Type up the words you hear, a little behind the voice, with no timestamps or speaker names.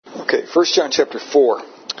Okay, 1 John chapter 4.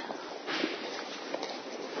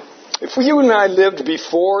 If you and I lived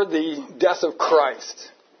before the death of Christ,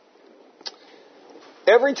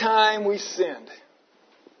 every time we sinned,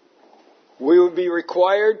 we would be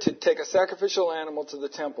required to take a sacrificial animal to the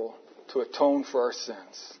temple to atone for our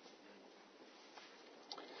sins.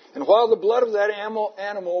 And while the blood of that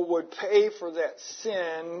animal would pay for that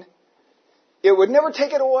sin, it would never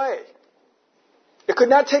take it away. It could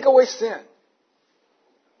not take away sin.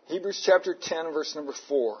 Hebrews chapter 10, verse number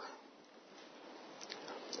 4.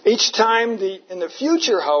 Each time in the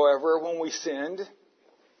future, however, when we sinned,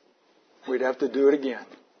 we'd have to do it again.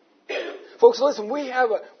 Folks, listen, we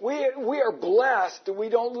are blessed that we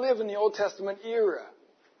don't live in the Old Testament era.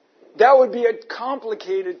 That would be a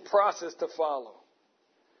complicated process to follow.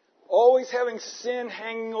 Always having sin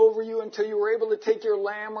hanging over you until you were able to take your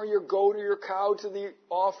lamb or your goat or your cow to the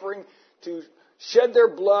offering, to shed their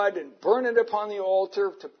blood and burn it upon the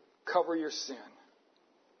altar to cover your sin.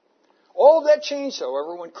 All of that changed,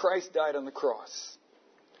 however, when Christ died on the cross.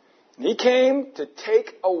 And He came to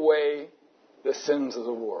take away the sins of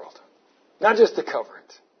the world, not just to cover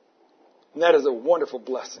it. And that is a wonderful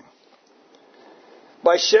blessing.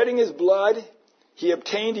 By shedding His blood, He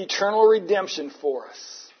obtained eternal redemption for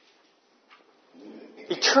us.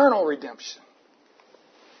 Eternal redemption.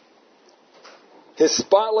 His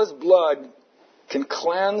spotless blood can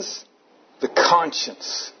cleanse the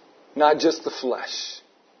conscience, not just the flesh.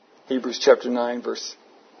 Hebrews chapter 9, verse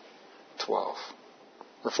 12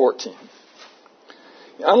 or 14.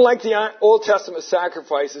 Unlike the Old Testament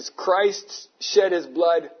sacrifices, Christ shed His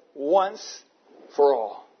blood once for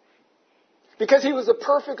all. Because He was the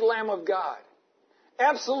perfect Lamb of God,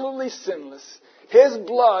 absolutely sinless, His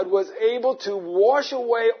blood was able to wash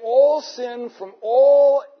away all sin from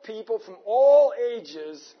all people, from all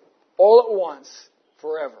ages, all at once,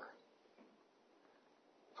 forever.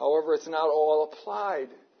 However, it's not all applied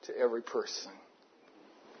to every person.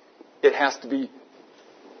 It has to be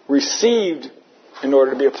received in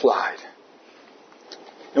order to be applied.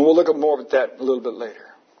 And we'll look at more at that a little bit later.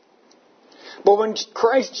 But when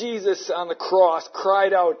Christ Jesus on the cross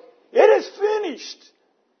cried out, "It is finished,"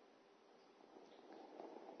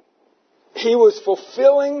 He was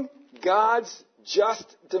fulfilling God's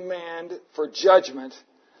just demand for judgment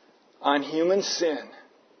on human sin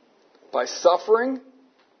by suffering,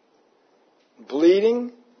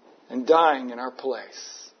 bleeding, and dying in our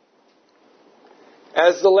place.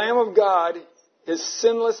 As the Lamb of God, His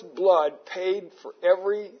sinless blood paid for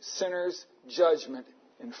every sinner's judgment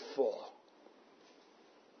in full.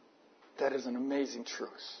 That is an amazing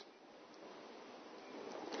truth.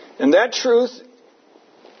 And that truth,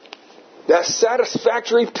 that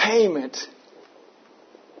satisfactory payment,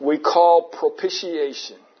 we call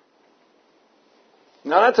propitiation.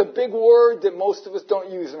 Now that's a big word that most of us don't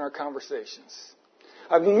use in our conversations.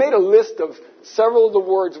 I've made a list of several of the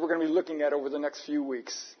words we're going to be looking at over the next few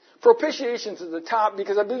weeks. Propitiation is at the top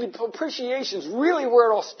because I believe propitiation is really where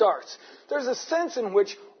it all starts. There's a sense in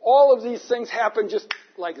which all of these things happen just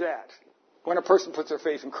like that when a person puts their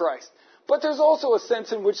faith in Christ. But there's also a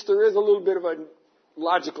sense in which there is a little bit of a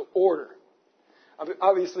logical order.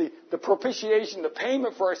 Obviously, the propitiation, the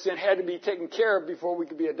payment for our sin had to be taken care of before we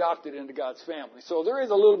could be adopted into God's family. So there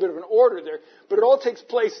is a little bit of an order there, but it all takes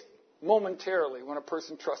place momentarily when a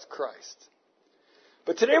person trusts Christ.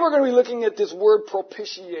 But today we're going to be looking at this word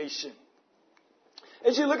propitiation.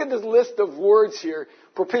 As you look at this list of words here,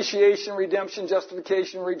 propitiation, redemption,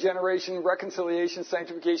 justification, regeneration, reconciliation,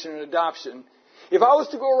 sanctification, and adoption, if I was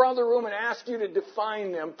to go around the room and ask you to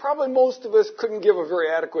define them, probably most of us couldn't give a very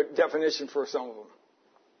adequate definition for some of them.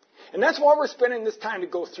 And that's why we're spending this time to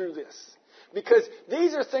go through this. Because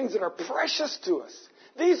these are things that are precious to us.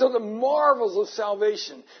 These are the marvels of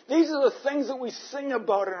salvation. These are the things that we sing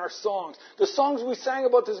about in our songs. The songs we sang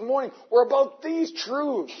about this morning were about these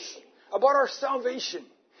truths, about our salvation.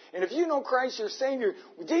 And if you know Christ, your Savior,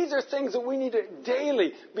 these are things that we need to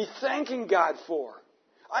daily be thanking God for.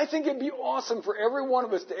 I think it'd be awesome for every one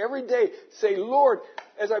of us to every day say, "Lord,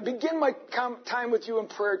 as I begin my time with you in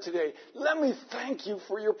prayer today, let me thank you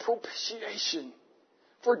for your propitiation,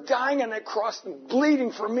 for dying on that cross and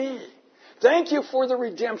bleeding for me. Thank you for the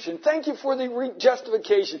redemption. Thank you for the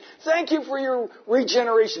justification. Thank you for your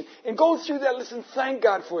regeneration." And go through that list and thank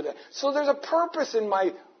God for that. So there's a purpose in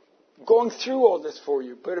my going through all this for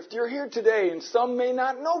you. But if you're here today and some may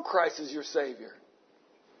not know Christ as your Savior,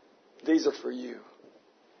 these are for you.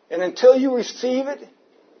 And until you receive it,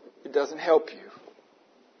 it doesn't help you.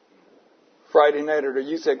 Friday night at our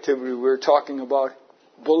youth activity, we were talking about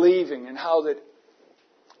believing and how that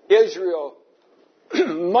Israel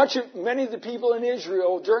many of the people in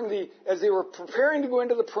Israel, as they were preparing to go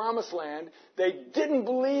into the promised land, they didn't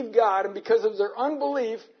believe God, and because of their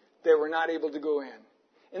unbelief, they were not able to go in.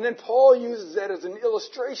 And then Paul uses that as an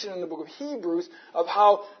illustration in the book of Hebrews of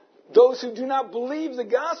how those who do not believe the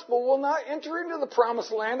gospel will not enter into the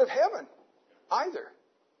promised land of heaven either.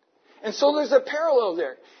 And so there's a parallel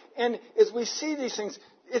there. And as we see these things,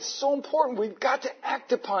 it's so important. We've got to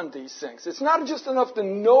act upon these things. It's not just enough to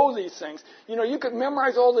know these things. You know, you could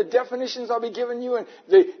memorize all the definitions I'll be giving you and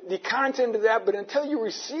the content of that, but until you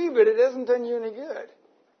receive it, it hasn't done you any good.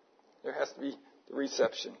 There has to be the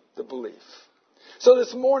reception, the belief. So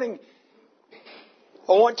this morning,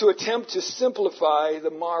 I want to attempt to simplify the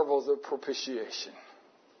marvels of propitiation.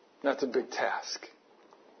 That's a big task.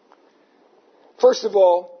 First of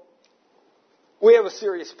all, we have a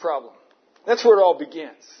serious problem. That's where it all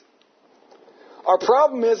begins. Our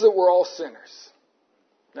problem is that we're all sinners.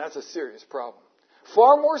 That's a serious problem.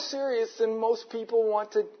 Far more serious than most people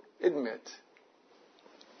want to admit.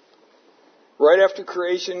 Right after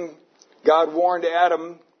creation, God warned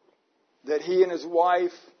Adam that he and his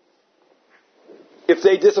wife, if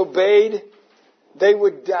they disobeyed, they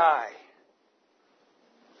would die.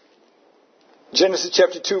 Genesis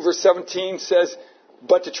chapter 2 verse 17 says,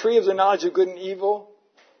 "But the tree of the knowledge of good and evil,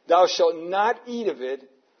 thou shalt not eat of it,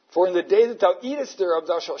 for in the day that thou eatest thereof,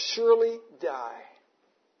 thou shalt surely die."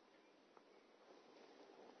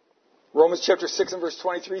 Romans chapter 6 and verse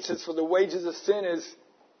 23 says, "For the wages of sin is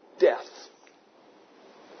death."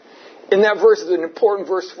 And that verse is an important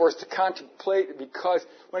verse for us to contemplate, because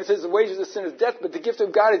when it says the wages of sin is death, but the gift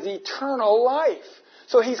of God is eternal life.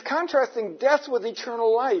 So he's contrasting death with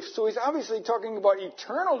eternal life. So he's obviously talking about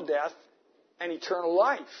eternal death and eternal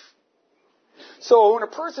life. So when a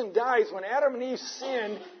person dies, when Adam and Eve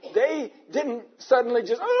sinned, they didn't suddenly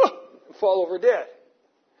just fall over dead.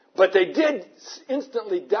 But they did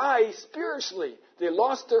instantly die spiritually. They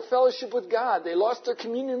lost their fellowship with God. They lost their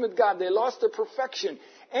communion with God. They lost their perfection.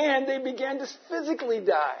 And they began to physically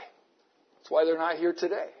die. That's why they're not here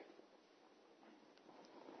today.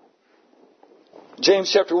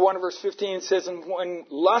 James chapter 1 verse 15 says, "And when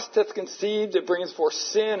lust hath conceived, it bringeth forth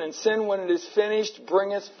sin, and sin, when it is finished,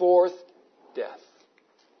 bringeth forth death."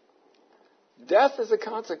 Death is a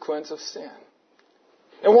consequence of sin.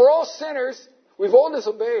 And we're all sinners. We've all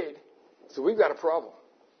disobeyed. So we've got a problem.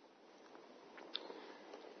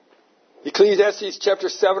 Ecclesiastes chapter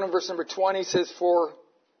 7 and verse number 20 says, "For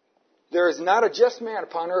there is not a just man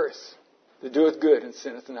upon earth that doeth good and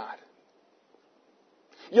sinneth not."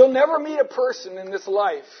 You'll never meet a person in this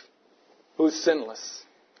life who's sinless.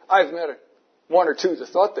 I've met one or two that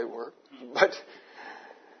thought they were, but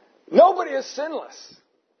nobody is sinless.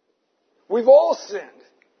 We've all sinned.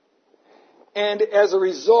 And as a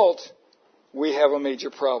result, we have a major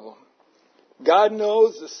problem. God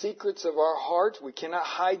knows the secrets of our heart. We cannot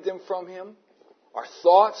hide them from Him. Our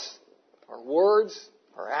thoughts, our words,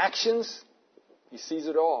 our actions. He sees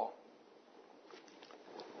it all.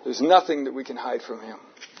 There's nothing that we can hide from Him.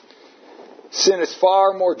 Sin is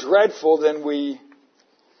far more dreadful than we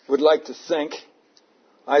would like to think.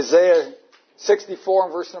 Isaiah 64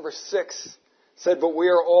 and verse number 6 said, "But we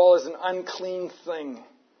are all as an unclean thing,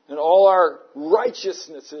 and all our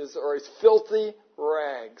righteousnesses are as filthy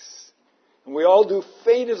rags. And we all do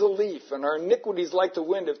fade as a leaf, and our iniquities like the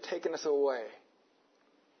wind have taken us away."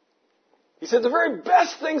 He said the very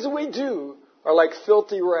best things that we do are like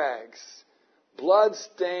filthy rags.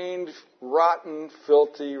 Blood-stained, rotten,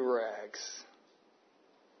 filthy rags.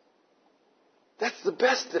 That's the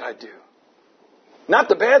best that I do. Not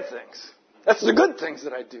the bad things. That's the good things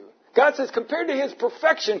that I do. God says, compared to His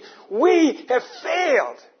perfection, we have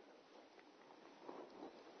failed.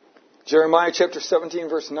 Jeremiah chapter 17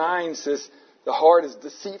 verse 9 says, "The heart is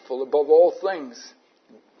deceitful above all things,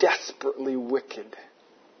 desperately wicked."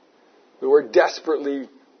 The word desperately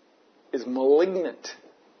is malignant.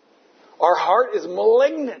 Our heart is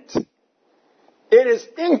malignant. It is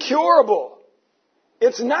incurable.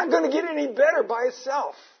 It's not going to get any better by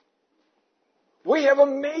itself. We have a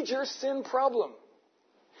major sin problem.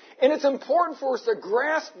 And it's important for us to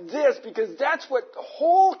grasp this, because that's what the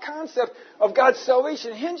whole concept of God's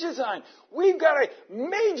salvation hinges on. We've got a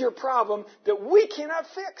major problem that we cannot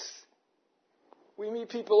fix. We meet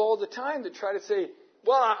people all the time that try to say,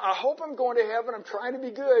 "Well, I hope I'm going to heaven. I'm trying to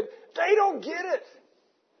be good." They don't get it.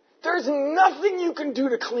 There's nothing you can do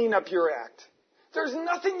to clean up your act. There's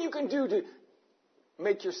nothing you can do to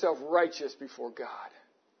make yourself righteous before God.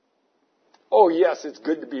 Oh, yes, it's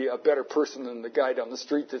good to be a better person than the guy down the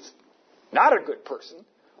street that's not a good person.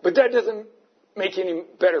 But that doesn't make any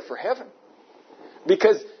better for heaven.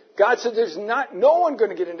 Because God said there's no one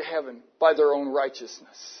going to get into heaven by their own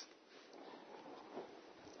righteousness.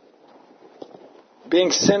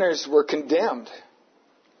 Being sinners, we're condemned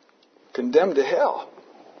to hell.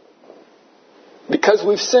 Because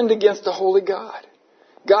we've sinned against the holy God.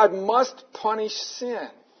 God must punish sin.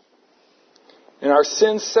 And our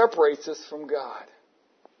sin separates us from God.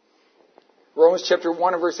 Romans chapter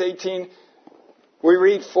 1 and verse 18, we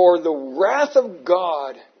read, "For the wrath of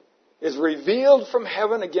God is revealed from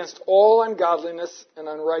heaven against all ungodliness and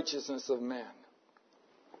unrighteousness of men."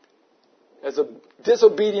 As a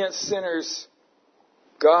disobedient sinners,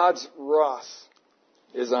 God's wrath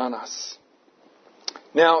is on us.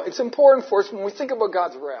 Now, it's important for us when we think about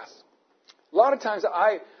God's wrath. A lot of times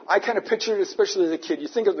I kind of picture it, especially as a kid. You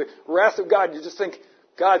think of the wrath of God, you just think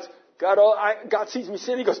God sees me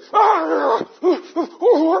sin, He goes, "Ah!"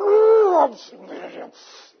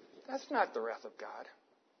 That's not the wrath of God.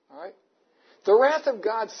 All right? The wrath of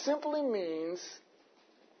God simply means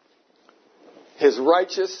His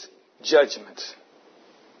righteous judgment.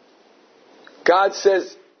 God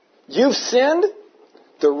says, you've sinned.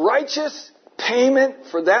 The righteous payment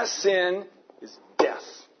for that sin is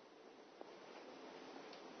death.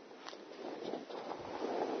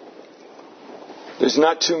 There's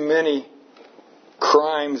not too many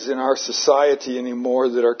crimes in our society anymore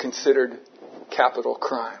that are considered capital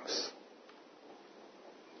crimes.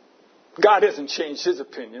 God hasn't changed His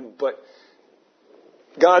opinion, but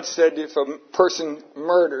God said if a person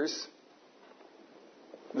murders,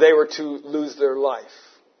 they were to lose their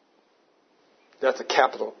life. That's a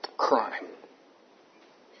capital crime.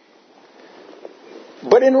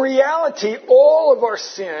 But in reality, all of our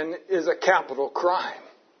sin is a capital crime.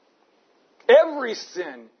 Every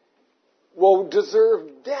sin will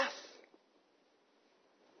deserve death.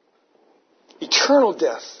 Eternal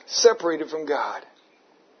death, separated from God.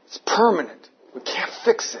 It's permanent. We can't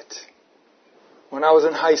fix it. When I was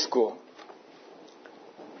in high school,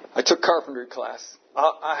 I took carpentry class.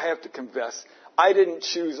 I have to confess, I didn't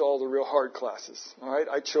choose all the real hard classes. All right,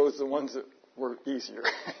 I chose the ones that were easier.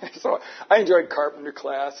 So I enjoyed carpentry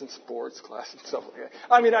class and sports class and stuff like that.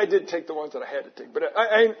 I mean, I did take the ones that I had to take, but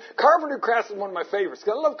carpentry class is one of my favorites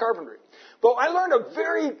because I love carpentry. But I learned a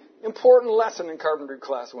very important lesson in carpentry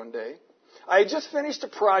class one day. I had just finished a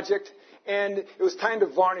project, and it was time to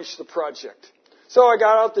varnish the project. So I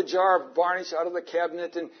got out the jar of varnish out of the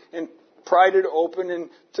cabinet and pried it open and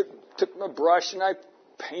took my brush and I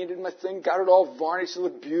painted my thing, got it all varnished, it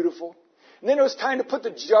looked beautiful. And then it was time to put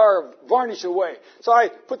the jar of varnish away. So I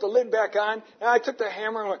put the lid back on and I took the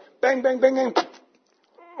hammer and went bang, bang, bang, bang.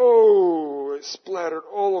 Oh, it splattered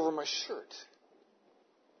all over my shirt.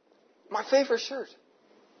 My favorite shirt.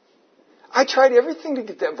 I tried everything to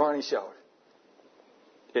get that varnish out.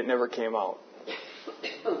 It never came out.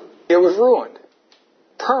 It was ruined.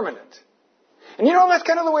 Permanent. And you know, that's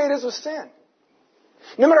kind of the way it is with sin.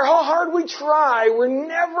 No matter how hard we try, we're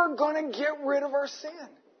never going to get rid of our sin.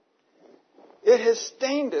 It has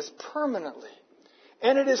stained us permanently.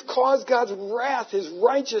 And it has caused God's wrath, His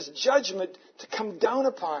righteous judgment, to come down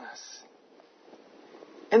upon us.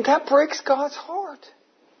 And that breaks God's heart.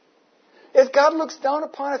 As God looks down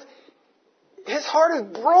upon us, His heart is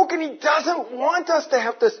broken. He doesn't want us to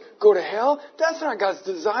have to go to hell. That's not God's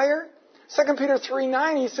desire. 2 Peter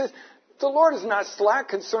 3:9, He says, the Lord is not slack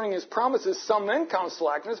concerning His promises. Some men count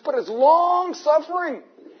slackness, but is long-suffering.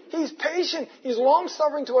 He's patient. He's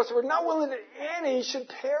long-suffering to us. We're not willing that any should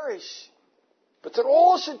perish, but that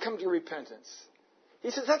all should come to repentance.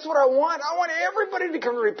 He says, that's what I want. I want everybody to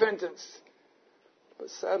come to repentance.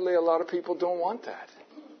 But sadly, a lot of people don't want that.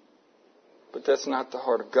 But that's not the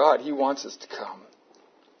heart of God. He wants us to come.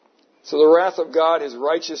 So the wrath of God, His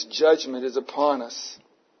righteous judgment, is upon us.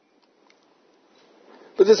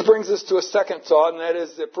 But this brings us to a second thought, and that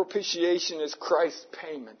is that propitiation is Christ's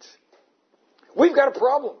payment. We've got a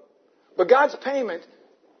problem. But God's payment,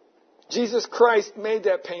 Jesus Christ made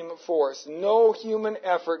that payment for us. No human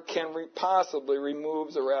effort can possibly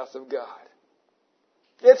remove the wrath of God.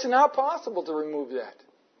 It's not possible to remove that.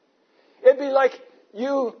 It'd be like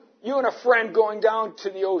you and a friend going down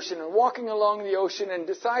to the ocean and walking along the ocean and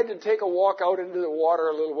decide to take a walk out into the water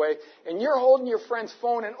a little way, and you're holding your friend's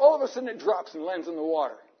phone and all of a sudden it drops and lands in the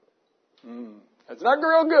water. That's not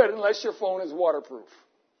real good unless your phone is waterproof.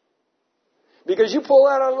 Because you pull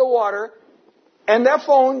that out of the water and that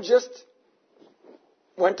phone just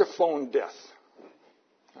went to phone death.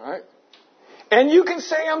 All right? And you can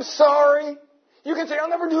say, I'm sorry. You can say, I'll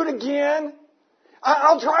never do it again.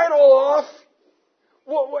 I'll try it all off.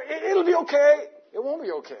 Well, it'll be okay. It won't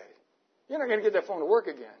be okay. You're not going to get that phone to work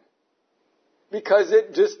again. Because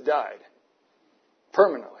it just died.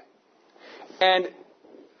 Permanently. And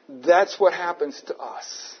that's what happens to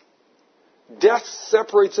us. Death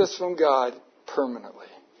separates us from God permanently.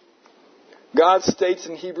 God states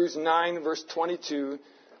in Hebrews 9, verse 22,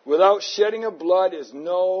 without shedding of blood is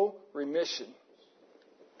no remission.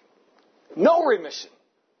 No remission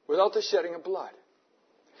without the shedding of blood.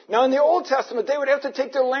 Now, in the Old Testament, they would have to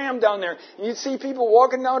take their lamb down there. And you'd see people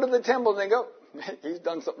walking down to the temple, and they go, he's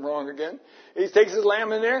done something wrong again. He takes his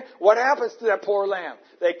lamb in there. What happens to that poor lamb?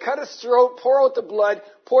 They cut his throat, pour out the blood,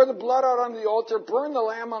 pour the blood out on the altar, burn the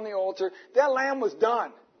lamb on the altar. That lamb was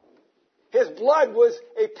done. His blood was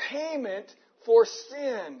a payment for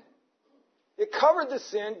sin. It covered the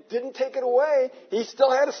sin, didn't take it away. He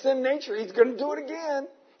still had a sin nature. He's going to do it again.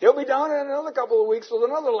 He'll be down in another couple of weeks with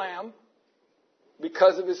another lamb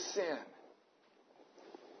because of his sin.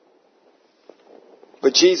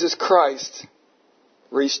 But Jesus Christ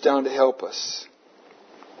reached down to help us.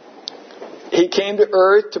 He came to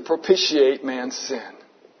earth to propitiate man's sin.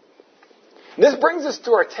 And this brings us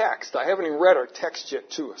to our text. I haven't even read our text yet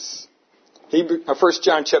to us. 1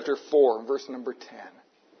 John chapter 4, verse number 10.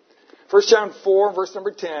 1 John 4, verse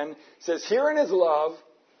number 10 says, herein is love,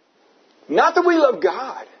 not that we love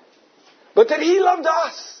God, but that He loved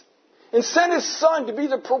us and sent His Son to be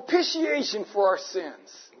the propitiation for our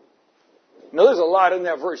sins. Now, there's a lot in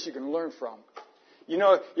that verse you can learn from. You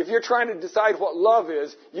know, if you're trying to decide what love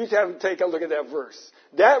is, you have to take a look at that verse.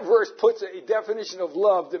 That verse puts a definition of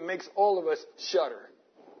love that makes all of us shudder.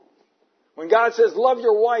 When God says, love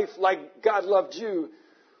your wife like God loved you,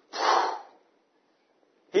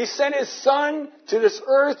 He sent His Son to this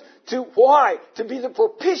earth to, why? To be the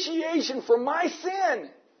propitiation for my sin.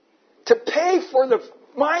 To pay for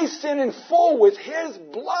my sin in full with His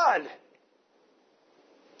blood.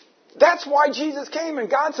 That's why Jesus came, and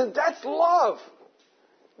God said, that's love.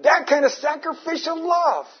 That kind of sacrificial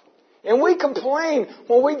love. And we complain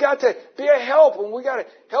when we got to be a help, when we got to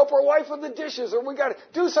help our wife with the dishes, or we got to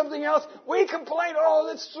do something else. We complain,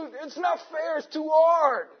 it's not fair, it's too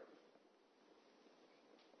hard.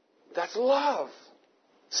 That's love.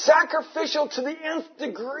 Sacrificial to the nth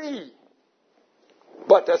degree.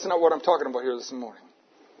 But that's not what I'm talking about here this morning.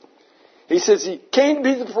 He says He came to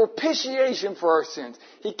be the propitiation for our sins.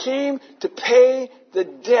 He came to pay the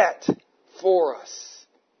debt for us.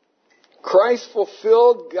 Christ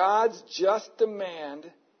fulfilled God's just demand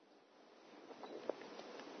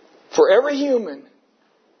for every human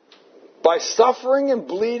by suffering and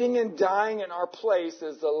bleeding and dying in our place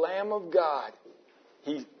as the Lamb of God.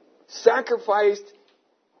 He sacrificed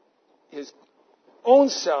His own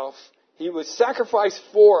self. He was sacrificed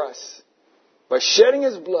for us by shedding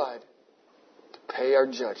His blood to pay our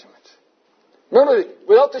judgment. Remember,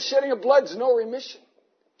 without the shedding of blood, there's no remission.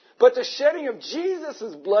 But the shedding of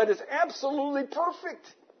Jesus' blood is absolutely perfect.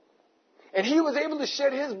 And He was able to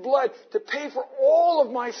shed His blood to pay for all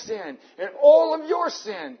of my sin, and all of your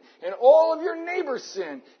sin, and all of your neighbor's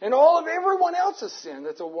sin, and all of everyone else's sin.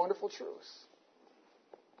 That's a wonderful truth.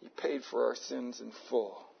 He paid for our sins in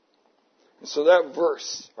full. And so that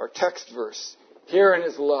verse, our text verse, herein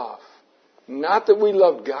is love. Not that we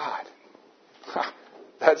love God.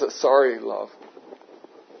 That's a sorry love.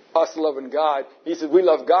 Us loving God. He said we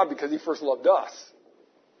love God because He first loved us.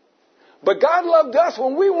 But God loved us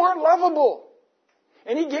when we weren't lovable.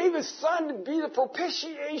 And He gave His Son to be the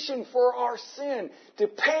propitiation for our sin, to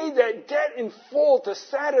pay that debt in full, to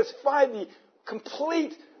satisfy the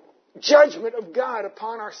complete judgment of God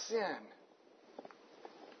upon our sin.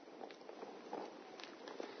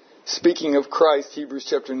 Speaking of Christ, Hebrews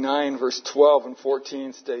chapter 9, verse 12 and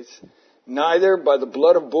 14 states, neither by the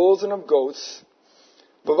blood of bulls and of goats,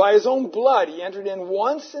 but by His own blood He entered in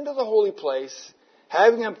once into the holy place,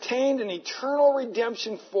 having obtained an eternal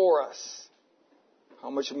redemption for us.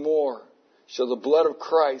 How much more shall the blood of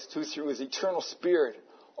Christ, who through His eternal Spirit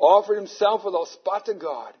offered Himself without spot to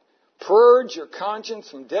God, purge your conscience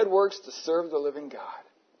from dead works to serve the living God?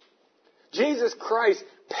 Jesus Christ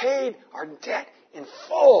paid our debt in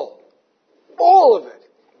full. All of it.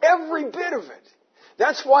 Every bit of it.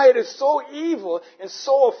 That's why it is so evil and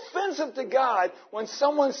so offensive to God when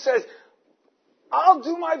someone says, I'll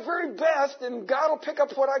do my very best and God will pick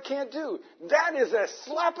up what I can't do. That is a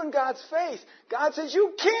slap in God's face. God says,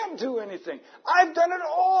 you can't do anything. I've done it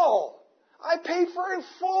all. I paid for it in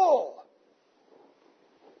full.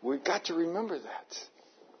 We've got to remember that.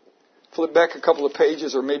 Flip back a couple of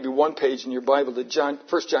pages or maybe one page in your Bible to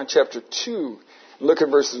 1 John chapter 2. Look at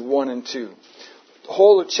verses 1 and 2. The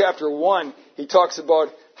whole of chapter 1, he talks about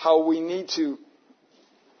how we need to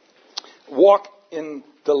walk in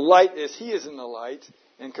the light as He is in the light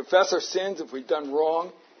and confess our sins if we've done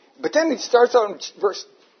wrong. But then he starts out in verse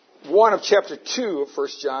 1 of chapter 2 of 1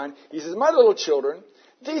 John. He says, my little children,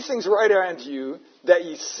 these things write I unto you, that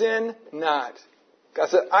ye sin not. God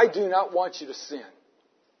said, I do not want you to sin.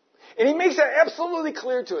 And he makes that absolutely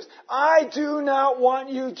clear to us. I do not want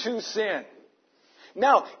you to sin.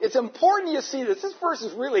 Now, it's important you see this. This verse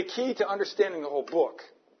is really key to understanding the whole book.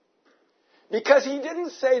 Because he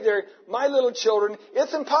didn't say there, my little children,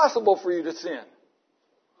 it's impossible for you to sin.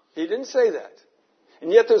 He didn't say that.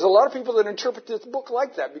 And yet there's a lot of people that interpret this book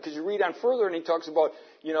like that, because you read on further and he talks about,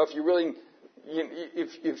 if you really,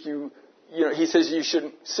 he says you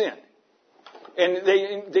shouldn't sin. And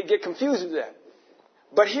they get confused with that.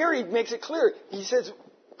 But here he makes it clear. He says,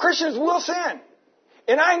 Christians will sin.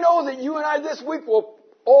 And I know that you and I this week will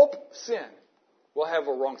all sin. We'll have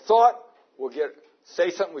a wrong thought. We'll say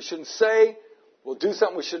something we shouldn't say. We'll do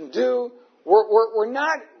something we shouldn't do. We're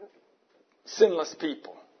not sinless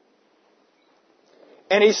people.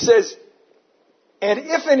 And he says, and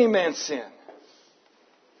if any man sin,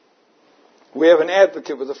 we have an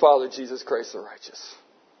advocate with the Father, Jesus Christ the righteous.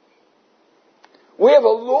 We have a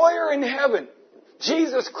lawyer in heaven,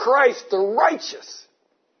 Jesus Christ the righteous.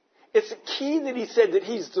 It's key that he said that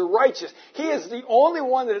he's the righteous. He is the only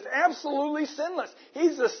one that is absolutely sinless.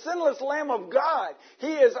 He's the sinless Lamb of God.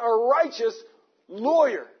 He is our righteous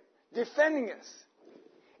lawyer defending us.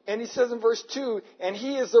 And he says in verse 2, and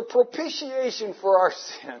he is a propitiation for our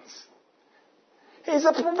sins. He's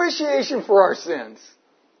a propitiation for our sins.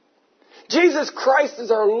 Jesus Christ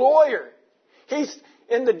is our lawyer.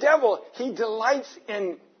 And the devil, he delights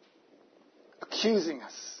in accusing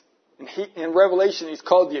us. In Revelation, he's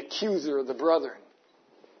called the accuser of the brethren.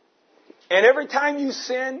 And every time you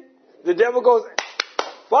sin, the devil goes,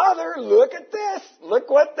 Father, look at this. Look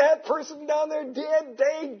what that person down there did.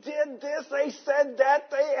 They did this. They said that.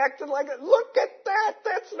 They acted like it. Look at that.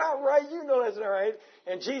 That's not right. You know that's not right.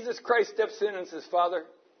 And Jesus Christ steps in and says, Father,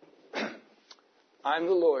 I'm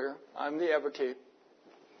the lawyer. I'm the advocate.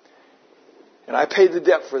 And I paid the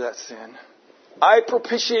debt for that sin. I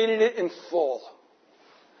propitiated it in full.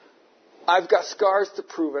 I've got scars to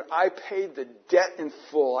prove it. I paid the debt in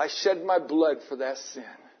full. I shed my blood for that sin.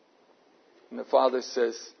 And the Father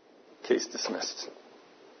says, case dismissed.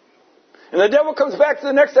 And the devil comes back to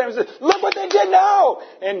the next time and says, look what they did now.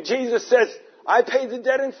 And Jesus says, I paid the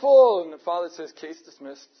debt in full. And the Father says, case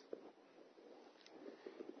dismissed.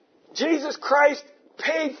 Jesus Christ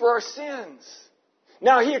paid for our sins.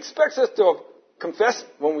 Now, he expects us to confess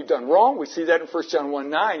when we've done wrong. We see that in 1 John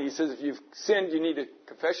 1:9. He says if you've sinned, you need to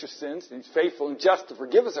confess your sins. He's faithful and just to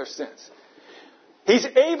forgive us our sins. He's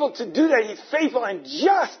able to do that. He's faithful and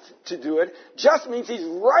just to do it. Just means he's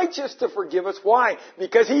righteous to forgive us. Why?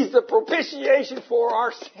 Because he's the propitiation for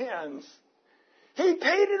our sins. He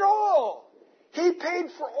paid it all. He paid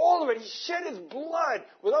for all of it. He shed his blood.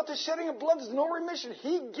 Without the shedding of blood, there's no remission.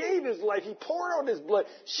 He gave his life. He poured out his blood,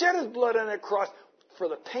 shed his blood on that cross for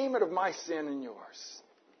the payment of my sin and yours.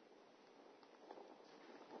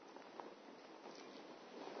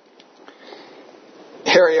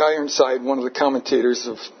 Harry Ironside, one of the commentators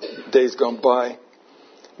of days gone by,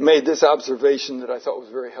 made this observation that I thought was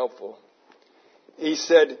very helpful. He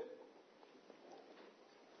said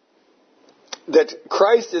that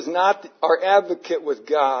Christ is not our advocate with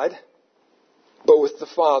God, but with the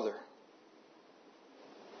Father.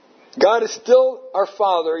 God is still our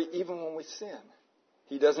Father even when we sin.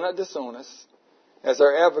 He does not disown us. As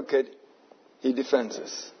our advocate, he defends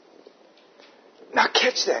us. Now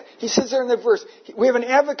catch that. He says there in that verse, we have an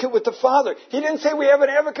advocate with the Father. He didn't say we have an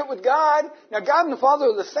advocate with God. Now God and the Father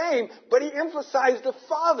are the same, but he emphasized the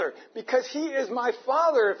Father because he is my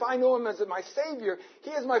Father. If I know him as my Savior, he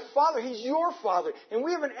is my Father. He's your Father. And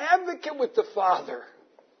we have an advocate with the Father.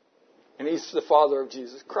 And he's the Father of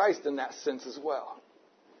Jesus Christ in that sense as well.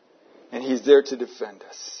 And he's there to defend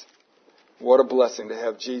us. What a blessing to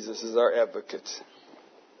have Jesus as our advocate.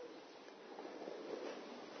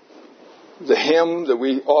 The hymn that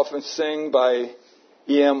we often sing by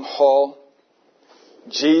E.M. Hall,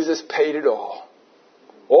 Jesus paid it all.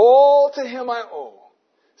 All to him I owe.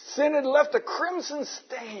 Sin had left a crimson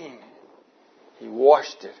stain. He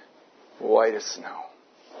washed it white as snow.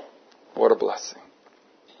 What a blessing.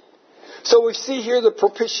 So we see here the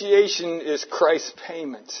propitiation is Christ's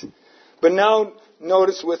payment. But now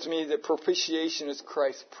notice with me that propitiation is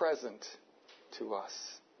Christ's present to us.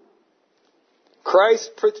 Christ's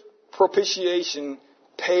propitiation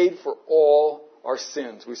paid for all our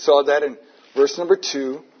sins. We saw that in verse number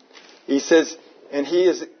 2. He says, and he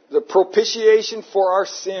is the propitiation for our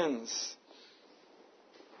sins.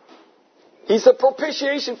 He's the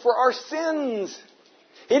propitiation for our sins.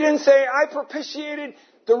 He didn't say, I propitiated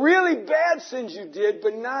the really bad sins you did,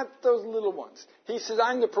 but not those little ones. He says,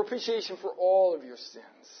 I'm the propitiation for all of your sins.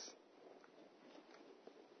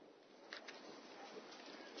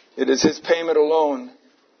 It is His payment alone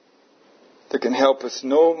that can help us.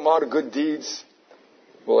 No amount of good deeds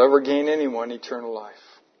will ever gain anyone eternal life.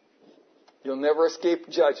 You'll never escape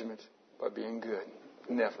judgment by being good.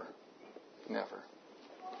 Never. Never.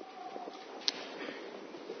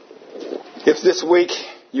 If this week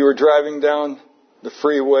you were driving down the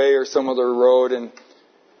freeway or some other road and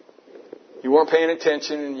you weren't paying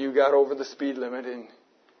attention and you got over the speed limit, and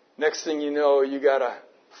next thing you know, you got a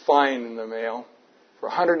fine in the mail for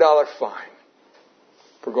a $100 fine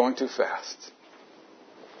for going too fast.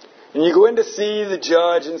 And you go in to see the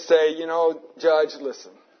judge and say, Judge,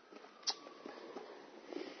 listen.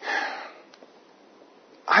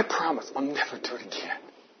 I promise I'll never do it again.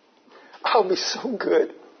 I'll be so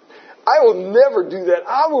good. I will never do that.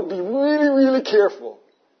 I will be really, really careful.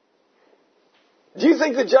 Do you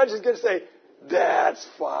think the judge is going to say, that's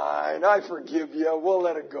fine, I forgive you, we'll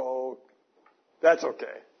let it go. That's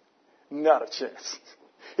okay. Not a chance.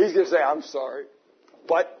 He's going to say, I'm sorry,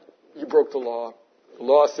 but you broke the law. The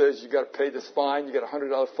law says you got to pay this fine. You got a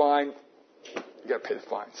 $100 fine. You got to pay the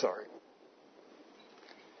fine. Sorry.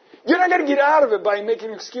 You're not going to get out of it by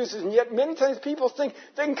making excuses. And yet many times people think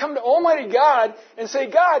they can come to Almighty God and say,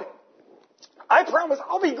 God, I promise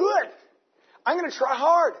I'll be good. I'm going to try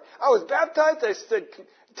hard. I was baptized. I said,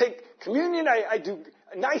 take communion. I do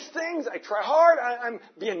nice things. I try hard. I'm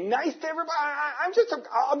being nice to everybody.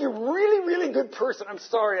 I'll be a really, really good person. I'm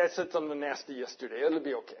sorry I said something nasty yesterday. It'll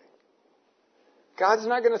be okay. God's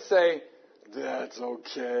not going to say, that's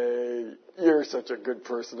okay. You're such a good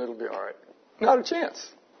person. It'll be all right. Not a chance.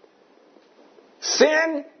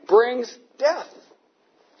 Sin brings death.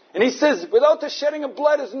 And He says, without the shedding of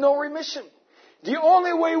blood is no remission. The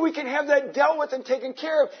only way we can have that dealt with and taken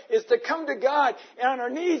care of is to come to God and on our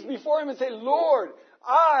knees before Him and say, Lord,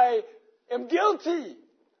 I am guilty.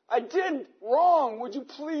 I did wrong. Would you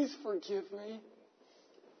please forgive me?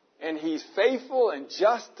 And He's faithful and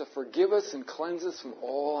just to forgive us and cleanse us from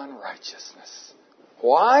all unrighteousness.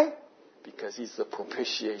 Why? Because He's the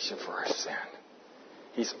propitiation for our sin.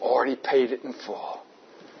 He's already paid it in full.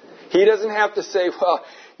 He doesn't have to say,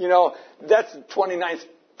 well, that's the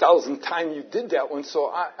 29,000th time you did that one, so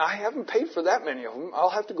I haven't paid for that many of them. I'll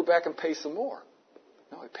have to go back and pay some more.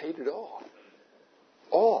 No, I paid it all.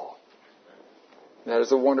 All. That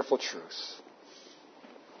is a wonderful truth.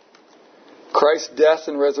 Christ's death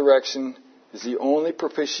and resurrection is the only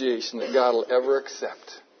propitiation that God will ever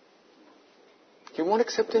accept. He won't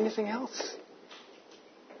accept anything else.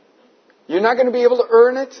 You're not going to be able to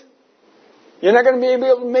earn it. You're not going to be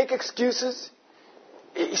able to make excuses.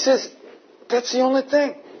 He says, that's the only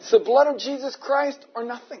thing. It's the blood of Jesus Christ or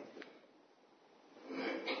nothing.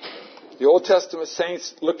 The Old Testament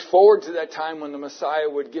saints looked forward to that time when the Messiah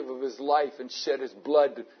would give of His life and shed His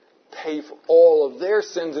blood to pay for all of their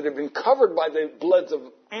sins that had been covered by the bloods of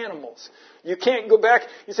animals. You can't go back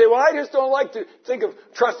and say, well, I just don't like to think of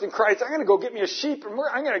trusting Christ. I'm going to go get me a sheep and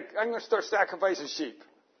I'm going to start sacrificing sheep.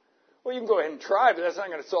 Well, you can go ahead and try, but that's not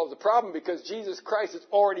going to solve the problem because Jesus Christ has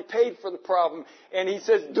already paid for the problem. And He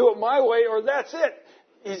says, do it my way or that's it.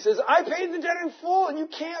 He says, I paid the debt in full and you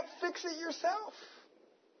can't fix it yourself.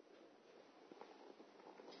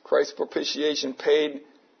 Christ's propitiation paid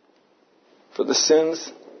for the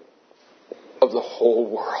sins of the whole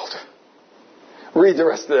world. Read the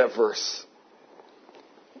rest of that verse.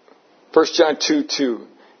 1 John 2:2.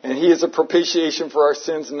 And He is a propitiation for our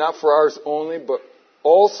sins, not for ours only, but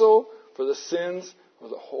also for the sins of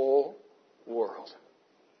the whole world.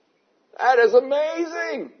 That is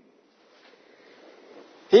amazing.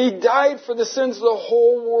 He died for the sins of the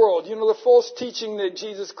whole world. The false teaching that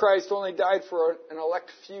Jesus Christ only died for an elect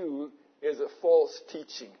few is a false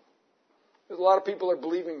teaching. There's a lot of people are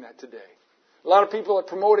believing that today. A lot of people are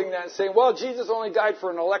promoting that and saying, well, Jesus only died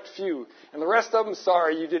for an elect few. And the rest of them,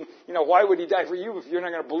 sorry, you didn't, why would He die for you if you're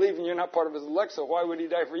not going to believe and you're not part of His elect? So why would He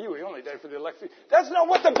die for you? He only died for the elect few. That's not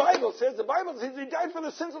what the Bible says. The Bible says He died for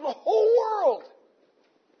the sins of the whole world.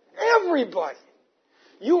 Everybody.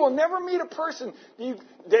 You will never meet a person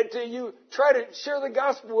that you try to share the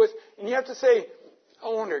gospel with and you have to say, I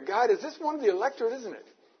wonder, God, is this one of the elect or isn't it?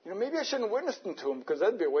 Maybe I shouldn't witness them to him because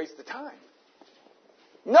that'd be a waste of time.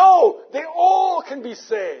 No, they all can be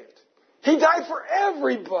saved. He died for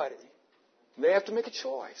everybody. They have to make a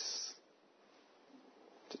choice.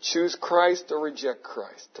 To choose Christ or reject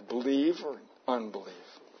Christ. To believe or unbelieve.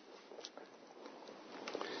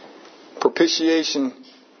 Propitiation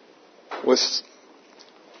was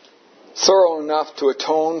thorough enough to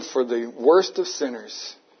atone for the worst of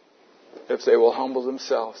sinners if they will humble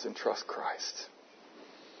themselves and trust Christ.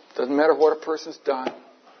 Doesn't matter what a person's done.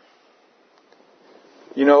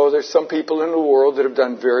 There's some people in the world that have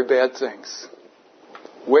done very bad things.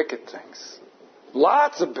 wicked things.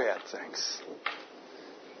 Lots of bad things.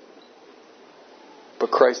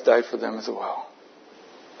 But Christ died for them as well.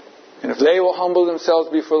 And if they will humble themselves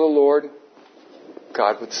before the Lord,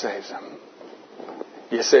 God would save them.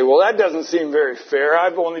 You say, well, that doesn't seem very fair.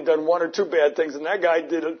 I've only done one or two bad things, and that guy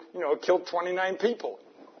killed 29 people,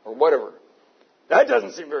 or whatever. That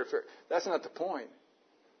doesn't seem very fair. That's not the point.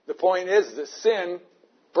 The point is that sin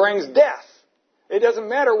brings death. It doesn't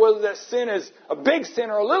matter whether that sin is a big sin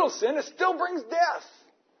or a little sin, it still brings death.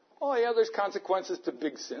 Oh, yeah, there's consequences to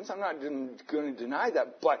big sins. I'm not going to deny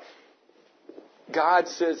that. But God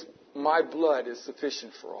says, my blood is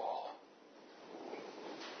sufficient for all.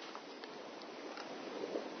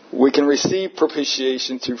 We can receive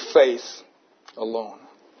propitiation through faith alone.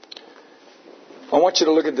 I want you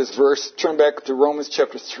to look at this verse. Turn back to Romans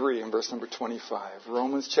chapter 3 and verse number 25.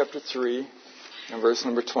 Romans chapter 3 and verse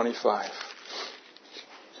number 25.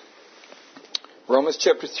 Romans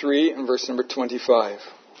chapter 3 and verse number 25.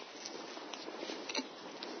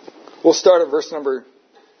 We'll start at verse number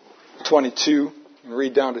 22 and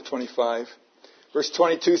read down to 25. Verse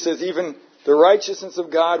 22 says, even the righteousness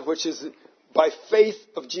of God, which is by faith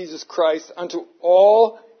of Jesus Christ, unto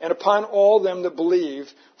all and upon all them that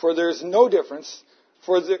believe, for there is no difference,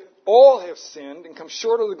 for all have sinned and come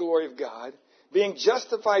short of the glory of God, being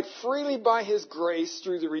justified freely by His grace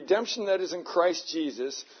through the redemption that is in Christ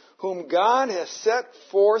Jesus, whom God has set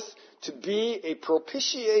forth to be a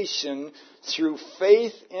propitiation through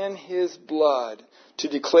faith in His blood, to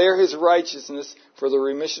declare His righteousness for the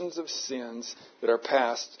remissions of sins that are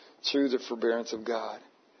past through the forbearance of God.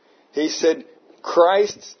 He said,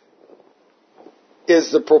 Christ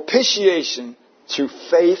is the propitiation through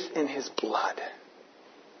faith in His blood.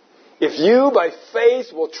 If you, by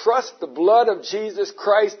faith, will trust the blood of Jesus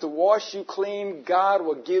Christ to wash you clean, God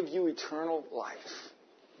will give you eternal life.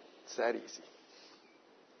 It's that easy.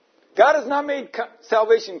 God has not made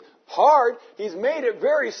salvation hard. He's made it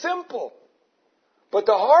very simple. But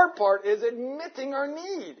the hard part is admitting our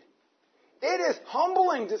need. It is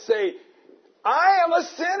humbling to say, I am a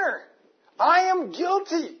sinner. I am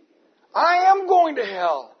guilty. I am going to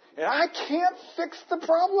hell. And I can't fix the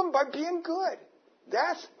problem by being good.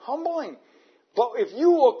 That's humbling. But if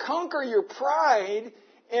you will conquer your pride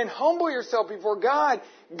and humble yourself before God,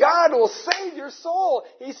 God will save your soul.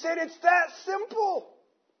 He said it's that simple.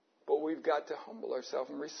 But we've got to humble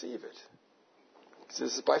ourselves and receive it.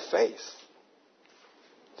 This is by faith.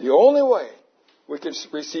 The only way we can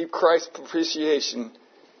receive Christ's propitiation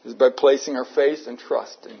is by placing our faith and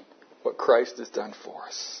trust in what Christ has done for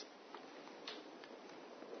us.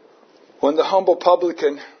 When the humble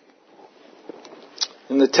publican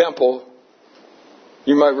in the temple,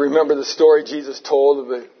 you might remember the story Jesus told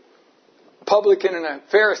of a publican and a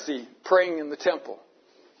Pharisee praying in the temple.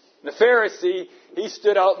 The Pharisee, he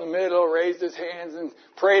stood out in the middle, raised his hands and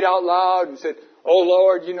prayed out loud and said, oh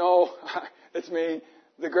Lord, it's me,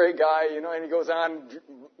 the great guy, and he goes on,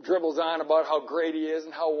 dribbles on about how great he is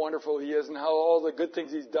and how wonderful he is and how all the good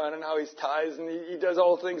things he's done and how he's tithes and he does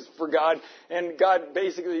all things for God. And God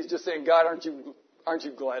basically is just saying, God, aren't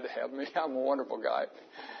you glad to have me? I'm a wonderful guy.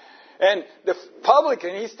 And the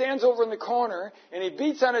publican, he stands over in the corner and he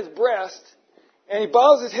beats on his breast and he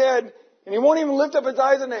bows his head and he won't even lift up his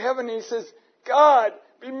eyes into heaven and he says, God,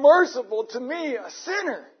 be merciful to me, a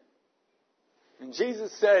sinner. And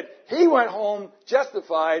Jesus said he went home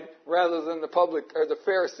justified rather than the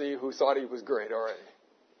Pharisee who thought he was great already.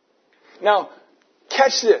 Now,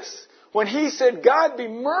 catch this. When he said, God, be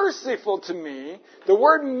merciful to me, the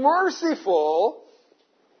word merciful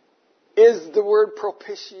is the word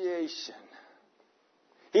propitiation.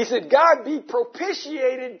 He said, God, be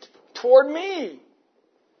propitiated toward me.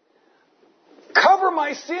 Cover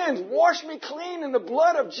my sins. Wash me clean in the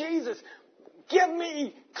blood of Jesus. Give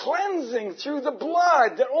me cleansing through the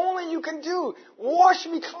blood that only you can do. Wash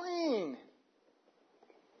me clean.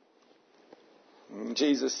 And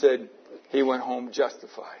Jesus said he went home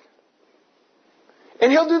justified.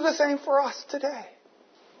 And He'll do the same for us today.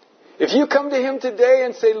 If you come to Him today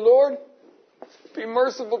and say, Lord, be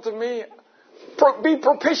merciful to me. Be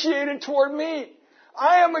propitiated toward me.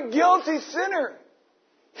 I am a guilty sinner.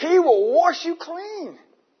 He will wash you clean.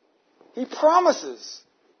 He promises.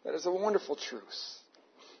 That is a wonderful truth.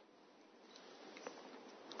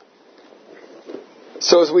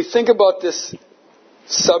 So as we think about this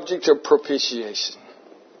subject of propitiation,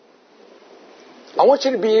 I want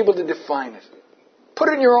you to be able to define it. Put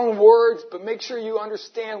it in your own words, but make sure you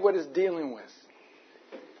understand what it's dealing with.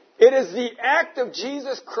 It is the act of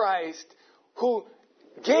Jesus Christ who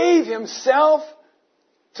gave Himself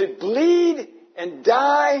to bleed and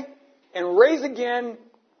die and raise again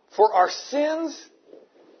for our sins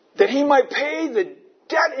that He might pay the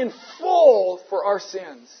debt in full for our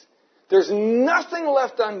sins. There's nothing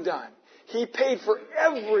left undone. He paid for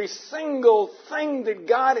every single thing that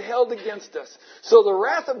God held against us. So the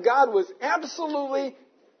wrath of God was absolutely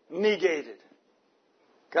negated.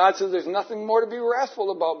 God says there's nothing more to be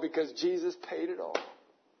wrathful about because Jesus paid it all.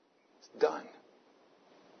 It's done.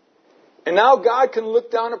 And now God can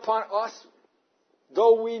look down upon us,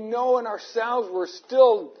 though we know in ourselves we're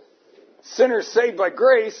still sinners saved by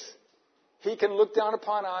grace. He can look down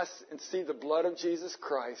upon us and see the blood of Jesus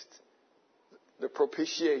Christ, the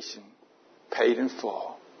propitiation, paid in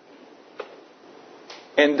full.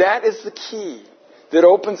 And that is the key that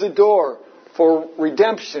opens the door for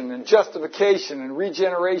redemption and justification and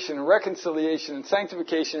regeneration and reconciliation and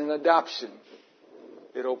sanctification and adoption.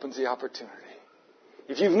 It opens the opportunity.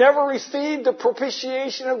 If you've never received the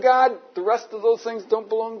propitiation of God, the rest of those things don't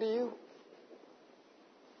belong to you.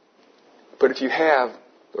 But if you have,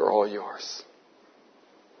 they're all yours.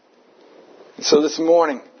 And so this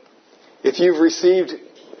morning, if you've received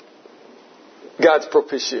God's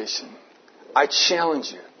propitiation, I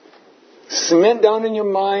challenge you. Cement down in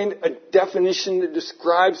your mind a definition that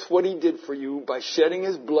describes what He did for you by shedding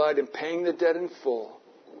His blood and paying the debt in full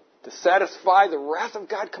to satisfy the wrath of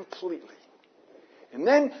God completely. And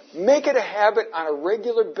then make it a habit on a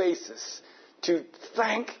regular basis to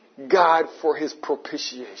thank God for His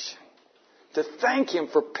propitiation. To thank Him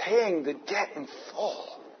for paying the debt in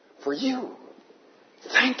full for you.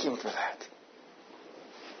 Thank Him for that.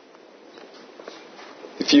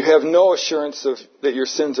 If you have no assurance that your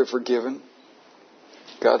sins are forgiven,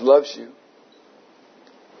 God loves you.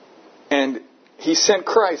 And He sent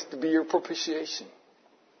Christ to be your propitiation.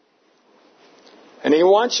 And He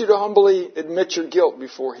wants you to humbly admit your guilt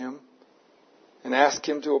before Him and ask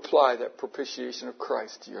Him to apply that propitiation of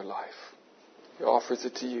Christ to your life. He offers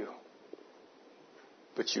it to you.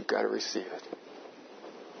 But you've got to receive it.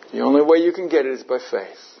 The only way you can get it is by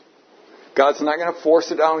faith. God's not going to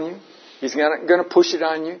force it on you. He's not going to push it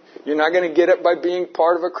on you. You're not going to get it by being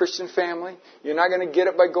part of a Christian family. You're not going to get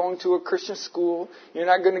it by going to a Christian school. You're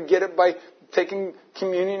not going to get it by taking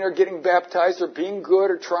communion or getting baptized or being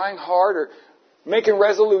good or trying hard or making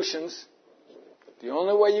resolutions. The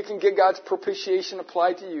only way you can get God's propitiation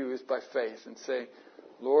applied to you is by faith and say,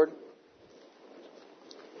 Lord,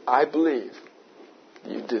 I believe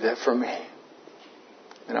You did that for me.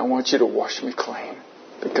 And I want You to wash me clean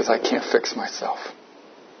because I can't fix myself.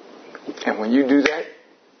 And when you do that,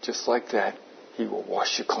 just like that, He will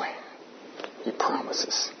wash you clean. He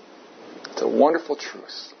promises. It's a wonderful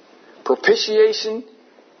truth. Propitiation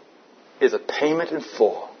is a payment in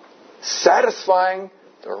full, satisfying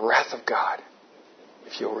the wrath of God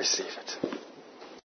if you'll receive it.